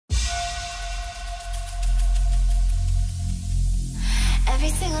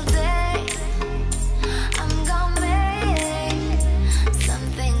single day, I'm gonna make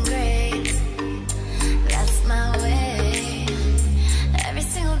something great. That's my way. Every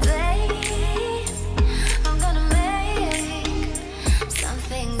single day, I'm gonna make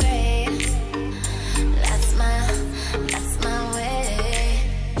something great. That's my way. That's my way.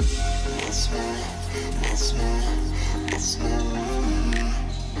 That's my way. That's my way. That's my way.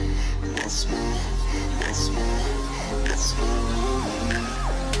 That's my way. That's my way. That's my way. That's my way.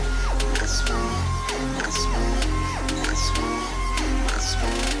 That's my way. That's my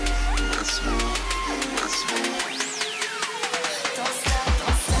way. That's my way. That's my way. Don't stop,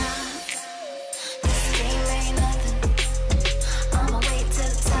 don't stop. This game ain't nothing. I'ma wait to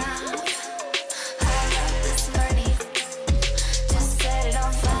the top. I love this money. Just set it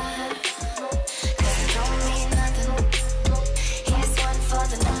on fire. 'Cause it don't mean nothing. Here's one for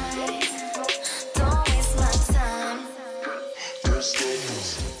the night. Don't waste my time.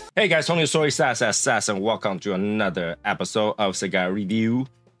 Hey guys, Tony Soysauceassassin. Welcome to another episode of Cigar Review.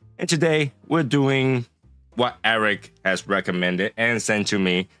 And today we're doing what Eric has recommended and sent to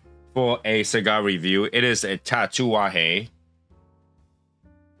me for a cigar review. It is a Tatuaje,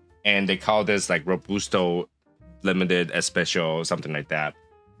 and they call this like Robusto limited Especial, something like that.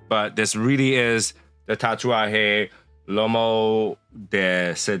 But this really is the Tatuaje Lomo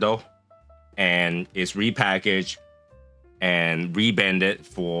de Cedo, and it's repackaged and rebanded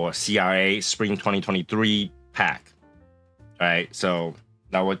for CRA Spring 2023 pack. All right, so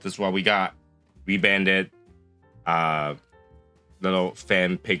now this is what we got: rebanded, little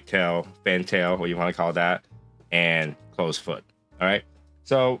fantail, what you want to call that, and closed foot. All right,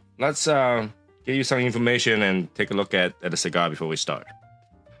 so let's give you some information and take a look at the cigar before we start.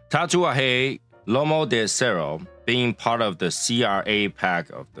 Tatuaje Lomo de Cero, being part of the CRA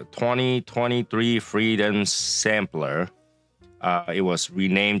pack of the 2023 Freedom Sampler, it was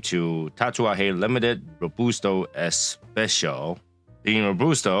renamed to Tatuaje Limited Robusto Especial. Being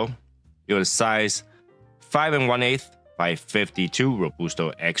Robusto, it was size 5 1/8 by 52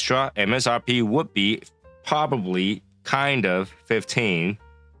 Robusto Extra. MSRP would be probably kind of 15,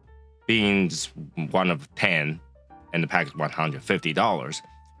 being one of 10, and the pack is $150.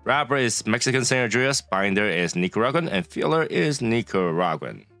 Wrapper is Mexican San Andreas, binder is Nicaraguan, and filler is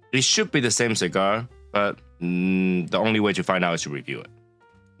Nicaraguan. It should be the same cigar, but the only way to find out is to review it.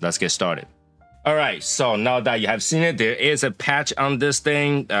 Let's get started. All right, so now that you have seen it, there is a patch on this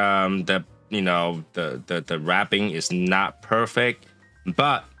thing. The wrapping is not perfect,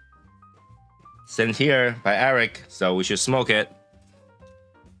 but sent here by Eric, so we should smoke it.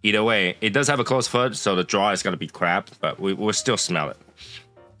 Either way, it does have a closed foot, so the draw is gonna be crap, but we'll still smell it.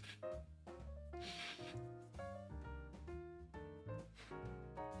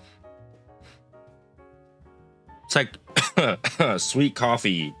 It's like sweet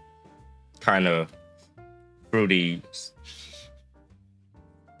coffee, kind of fruity.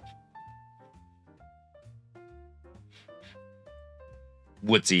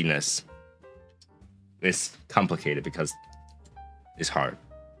 Woodsiness. It's complicated because it's hard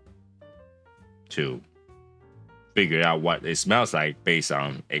to figure out what it smells like based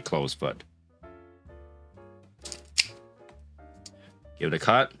on a closed foot. Give it a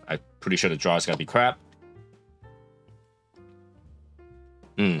cut. I'm pretty sure the draw is gonna be crap.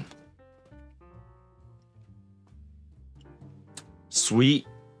 Sweet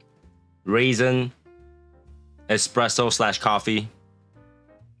raisin espresso / coffee.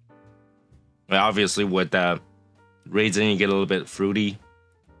 Well, obviously with the raisin you get a little bit fruity.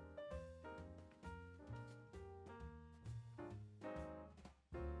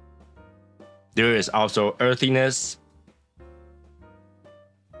 There is also earthiness.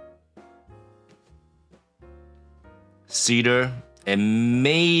 Cedar, and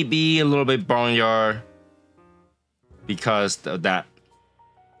maybe a little bit barnyard, because that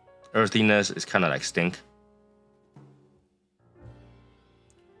earthiness is kind of like stink.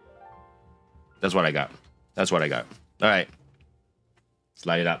 That's what I got. That's what I got. All right, let's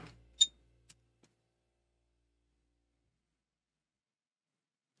light it up.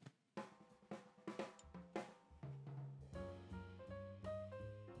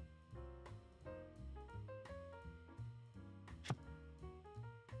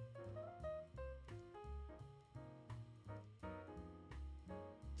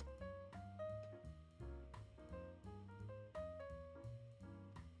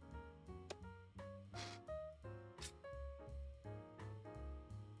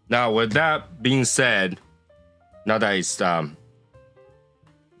 Now, with that being said, now that it's I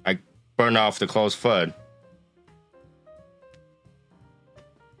burned off the closed foot,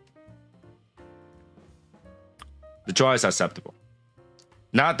 the draw is acceptable.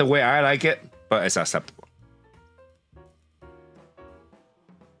 Not the way I like it, but it's acceptable.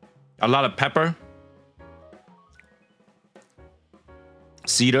 A lot of pepper,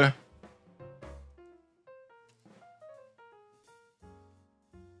 cedar,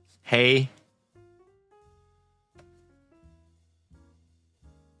 hay,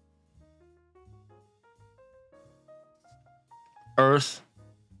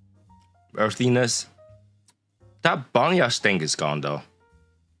 earthiness. That barnyard stink is gone though.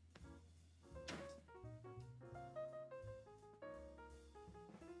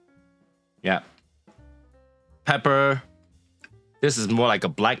 Yeah. Pepper. This is more like a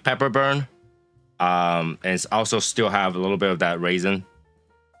black pepper burn. And it's also still have a little bit of that raisin.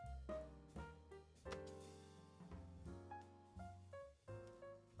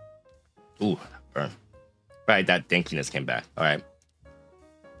 Ooh, burn. Right, that dinkiness came back. All right.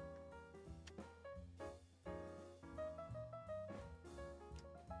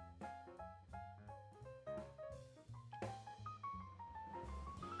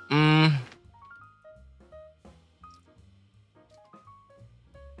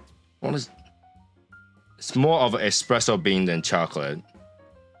 What is? It's more of an espresso bean than chocolate.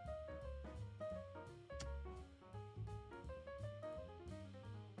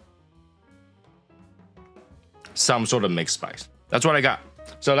 Some sort of mixed spice. That's what I got.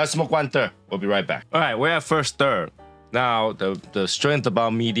 So let's smoke 1/3. We'll be right back. All right, we're at first third. Now the strength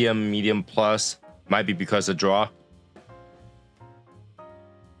about medium plus might be because of draw.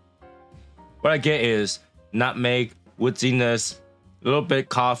 What I get is nutmeg, woodiness, a little bit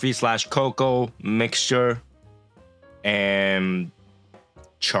coffee / cocoa mixture, and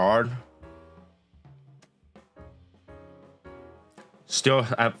chard. Still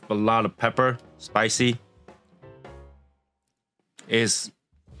have a lot of pepper, spicy. Is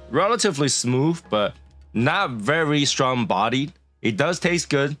relatively smooth, but not very strong bodied. It does taste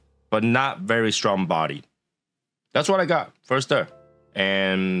good, but not very strong bodied. That's what I got, first third.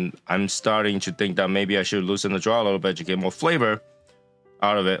 And I'm starting to think that maybe I should loosen the draw a little bit to get more flavor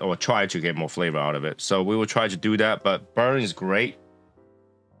out of it, or try to get more flavor out of it. So we will try to do that, but burn is great.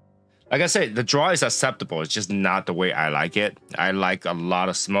 Like I said, the draw is acceptable. It's just not the way I like it. I like a lot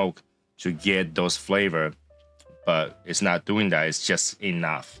of smoke to get those flavor, but it's not doing that. It's just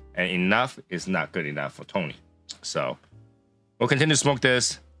enough, and enough is not good enough for Tony. So we'll continue to smoke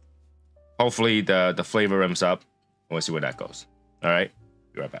this. Hopefully the flavor ramps up. We'll see where that goes. All right,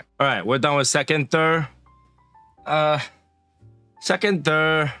 be right back. All right, we're done with second third. Second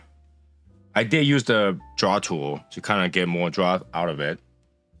third, I did use the draw tool to kind of get more draw out of it.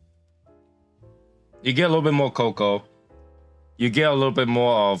 You get a little bit more cocoa. You get a little bit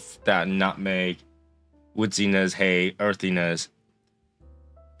more of that nutmeg, woodiness, hay, earthiness.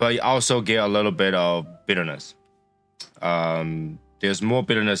 But you also get a little bit of bitterness. There's more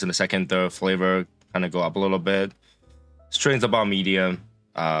bitterness in the second third. Flavor kind of go up a little bit. Strength about medium.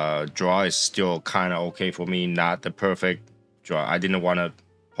 Draw is still kind of okay for me. Not the perfect draw. I didn't want to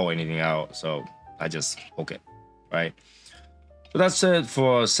pull anything out, so I just poke it, right? So that's it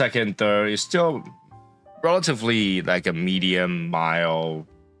for second third. It's still relatively like a medium, mild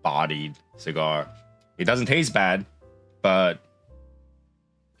bodied cigar. It doesn't taste bad, but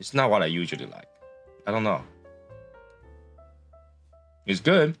it's not what I usually like. I don't know. It's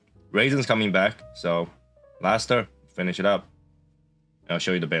good. Raisins coming back, so last third. Finish it up. I'll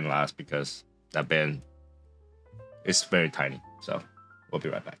show you the bin last because that bin is very tiny. So we'll be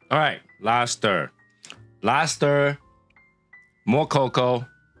right back. All right, last third. Last third, more cocoa,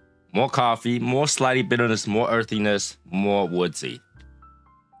 more coffee, more slightly bitterness, more earthiness, more woodsy.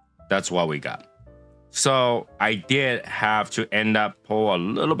 That's what we got. So I did have to end up pull a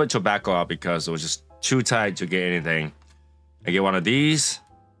little bit tobacco out because it was just too tight to get anything. I get one of these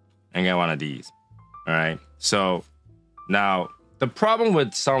and get one of these. All right, so now, the problem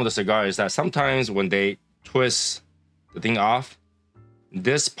with some of the cigars is that sometimes when they twist the thing off,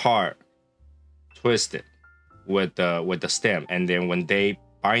 this part twisted with the stem, and then when they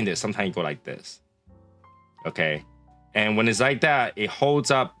bind it, sometimes you go like this. Okay, and when it's like that, it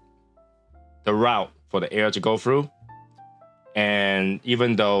holds up the route for the air to go through. And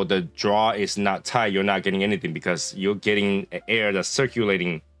even though the draw is not tight, you're not getting anything because you're getting air that's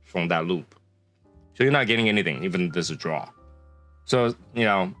circulating from that loop. So you're not getting anything, even if there's a draw. So, you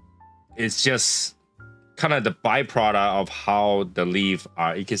know, it's just kind of the byproduct of how the leaf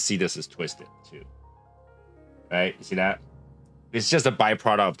are. You can see this is twisted too. Right? You see that? It's just a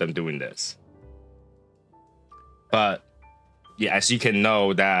byproduct of them doing this. But yeah, as you can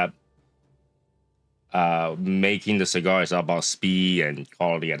know that making the cigar is all about speed and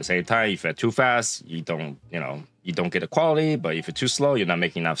quality at the same time. If you're too fast, you don't get the quality. But if you're too slow, you're not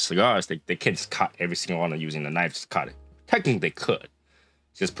making enough cigars. They can't just cut every single one using the knife to cut it. Technically, they could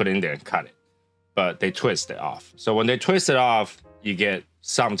just put it in there and cut it, but they twist it off. So when they twist it off, you get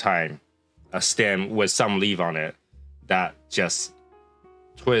sometimes a stem with some leaf on it that just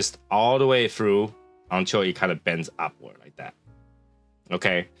twists all the way through until it kind of bends upward like that.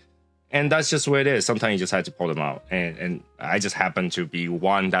 Okay. And that's just where it is. Sometimes you just have to pull them out. And I just happen to be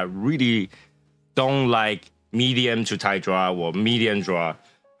one that really don't like medium to tight draw or medium draw.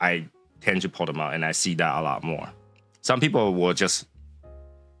 I tend to pull them out, and I see that a lot more. Some people will just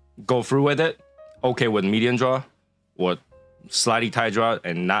go through with it, okay with medium draw or slightly tight draw,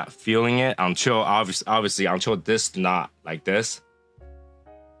 and not feeling it until obviously until this knot like this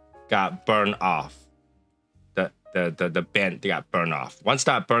got burned off. The bend, they got burned off. Once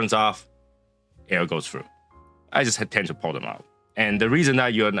that burns off, air goes through. I just tend to pull them out. And the reason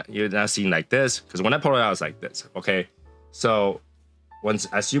that you're not seeing like this, because when I pull it out, it's like this, okay? So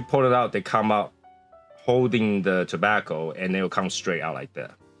as you pull it out, they come out holding the tobacco, and they'll come straight out like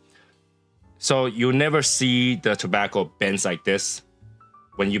that. So you'll never see the tobacco bends like this.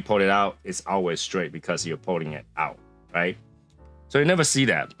 When you pull it out, it's always straight because you're pulling it out, right? So you never see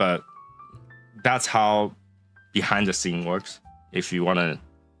that, but that's how behind the scene works. If you want to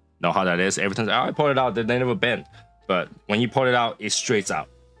know how that is, every time I pull it out, they never bend. But when you pull it out, it straightens out.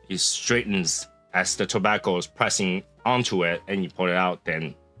 It straightens as the tobacco is pressing onto it, and you pull it out,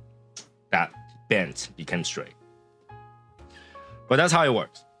 then that bend becomes straight. But that's how it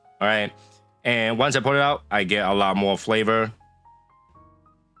works, all right? And once I pull it out, I get a lot more flavor.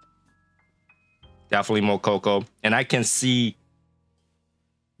 Definitely more cocoa. And I can see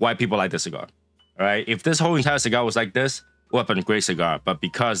why people like this cigar. All right, if this whole entire cigar was like this, it would have been a great cigar. But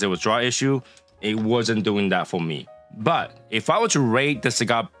because there was draw issue, it wasn't doing that for me. But if I were to rate the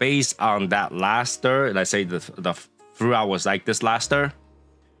cigar based on that last stir, let's say the throughout was like this last stir,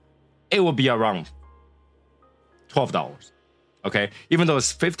 it would be around $12. Okay, even though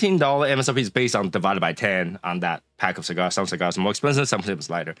it's $15, MSRP is based on divided by 10 on that pack of cigars. Some cigars are more expensive, some cigars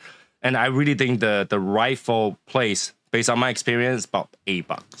lighter. And I really think the rightful place, based on my experience, about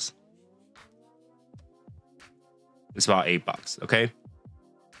 $8. It's about $8, okay?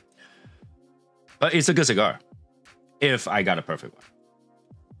 But it's a good cigar, if I got a perfect one.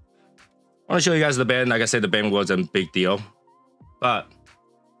 I want to show you guys the bend. Like I said, the bend wasn't a big deal, but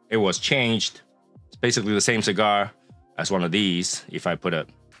it was changed. It's basically the same cigar as one of these. If I put an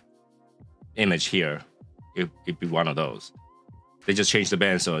image here, it'd be one of those. They just changed the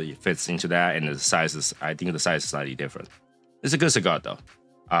bend so it fits into that, and the size is, I think the size is slightly different. It's a good cigar though.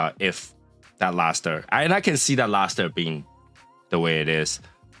 If that last stir, and I can see that last stir being the way it is,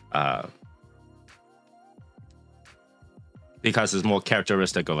 because it's more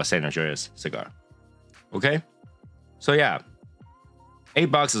characteristic of a San Andreas cigar. Okay, so yeah,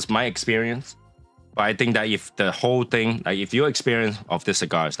 $8 is my experience, but I think that if the whole thing, like if your experience of this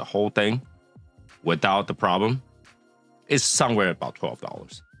cigar is the whole thing without the problem, it's somewhere about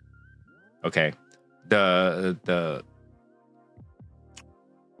 $12. Okay, the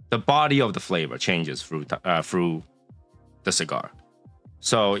body of the flavor changes through the cigar.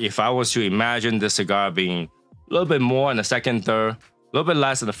 So if I was to imagine the cigar being a little bit more in the second third, a little bit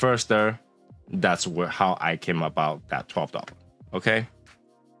less in the first third, that's how I came about that $12. Okay.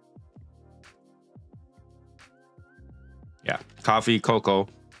 Yeah, coffee, cocoa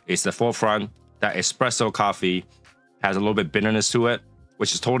is the forefront. That espresso coffee has a little bit bitterness to it,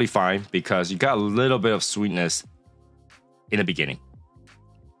 which is totally fine because you got a little bit of sweetness in the beginning.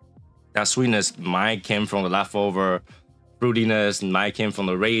 That sweetness might came from the leftover fruitiness, might came from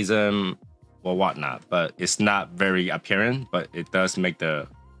the raisin or whatnot, but it's not very apparent, but it does make the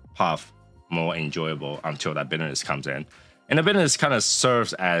puff more enjoyable until that bitterness comes in. And the bitterness kind of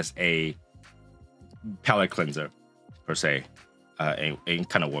serves as a palate cleanser, per se. It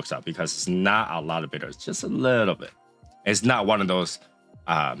kind of works out because it's not a lot of bitters, just a little bit. It's not one of those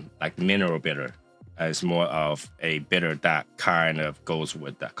like mineral bitter. It's more of a bitter that kind of goes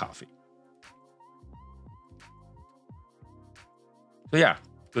with that coffee. So yeah,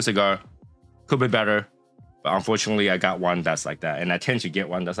 good cigar. Could be better, but unfortunately I got one that's like that, and I tend to get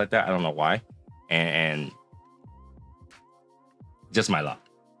one that's like that. I don't know why, and just my luck.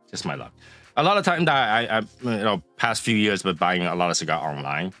 Just my luck. A lot of times that I past few years, but buying a lot of cigar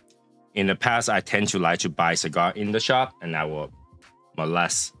online. In the past, I tend to like to buy cigar in the shop, and I will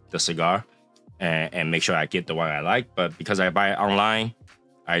molest the cigar and make sure I get the one I like. But because I buy it online,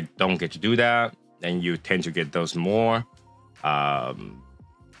 I don't get to do that, and you tend to get those more.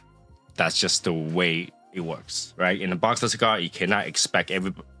 That that's just the way it works, right? In a box of cigar, you cannot expect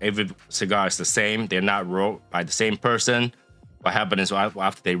every cigar is the same. They're not rolled by the same person. What happens is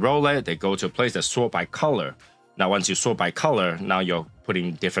after they roll it, they go to a place that's sort by color. Now, once you sort by color, now you're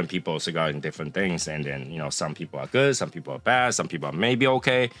putting different people's cigar in different things. And then, you know, some people are good, some people are bad, some people are maybe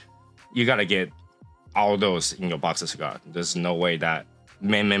okay. You got to get all those in your box of cigar. There's no way that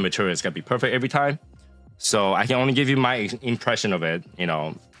main material is going to be perfect every time. So I can only give you my impression of it, you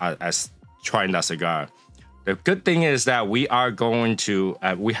know, as trying that cigar. The good thing is that we are going to,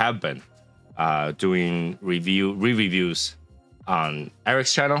 we have been doing re-reviews on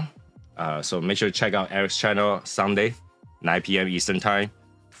Eric's channel. So make sure to check out Eric's channel Sunday, 9 p.m. Eastern time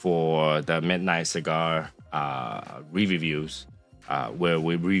for the Midnight Cigar re-reviews, where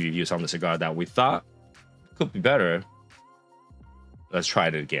we re-review some of the cigar that we thought could be better. Let's try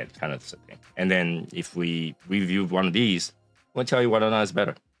it again, kind of thing. And then if we review one of these, we'll tell you whether or not it's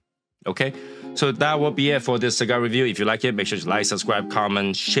better. Okay, so that will be it for this cigar review. If you like it, make sure to like, subscribe,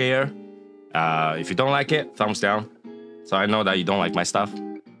 comment, share. If you don't like it, thumbs down. So I know that you don't like my stuff,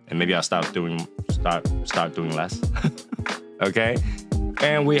 and maybe I'll start doing less. Okay,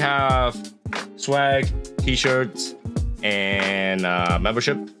 and we have swag, t-shirts, and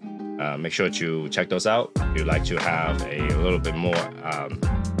membership. Make sure to check those out if you'd like to have a little bit more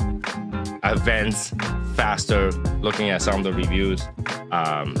advanced, faster looking at some of the reviews.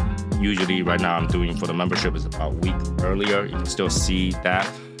 Usually right now I'm doing for the membership is about a week earlier. You can still see that.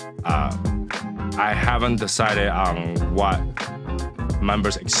 I haven't decided on what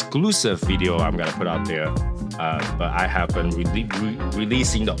members exclusive video I'm gonna put out there, but I have been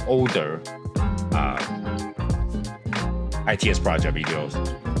releasing the older ITS project videos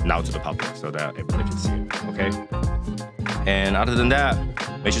now to the public so that everybody can see it, okay? And other than that,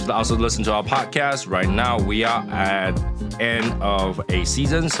 make sure to also listen to our podcast. Right now, we are at end of a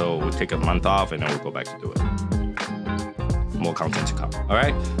season, so we'll take a month off and then we'll go back to do it. More content to come, all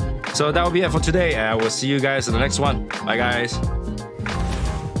right? So that will be it for today, and I will see you guys in the next one. Bye, guys.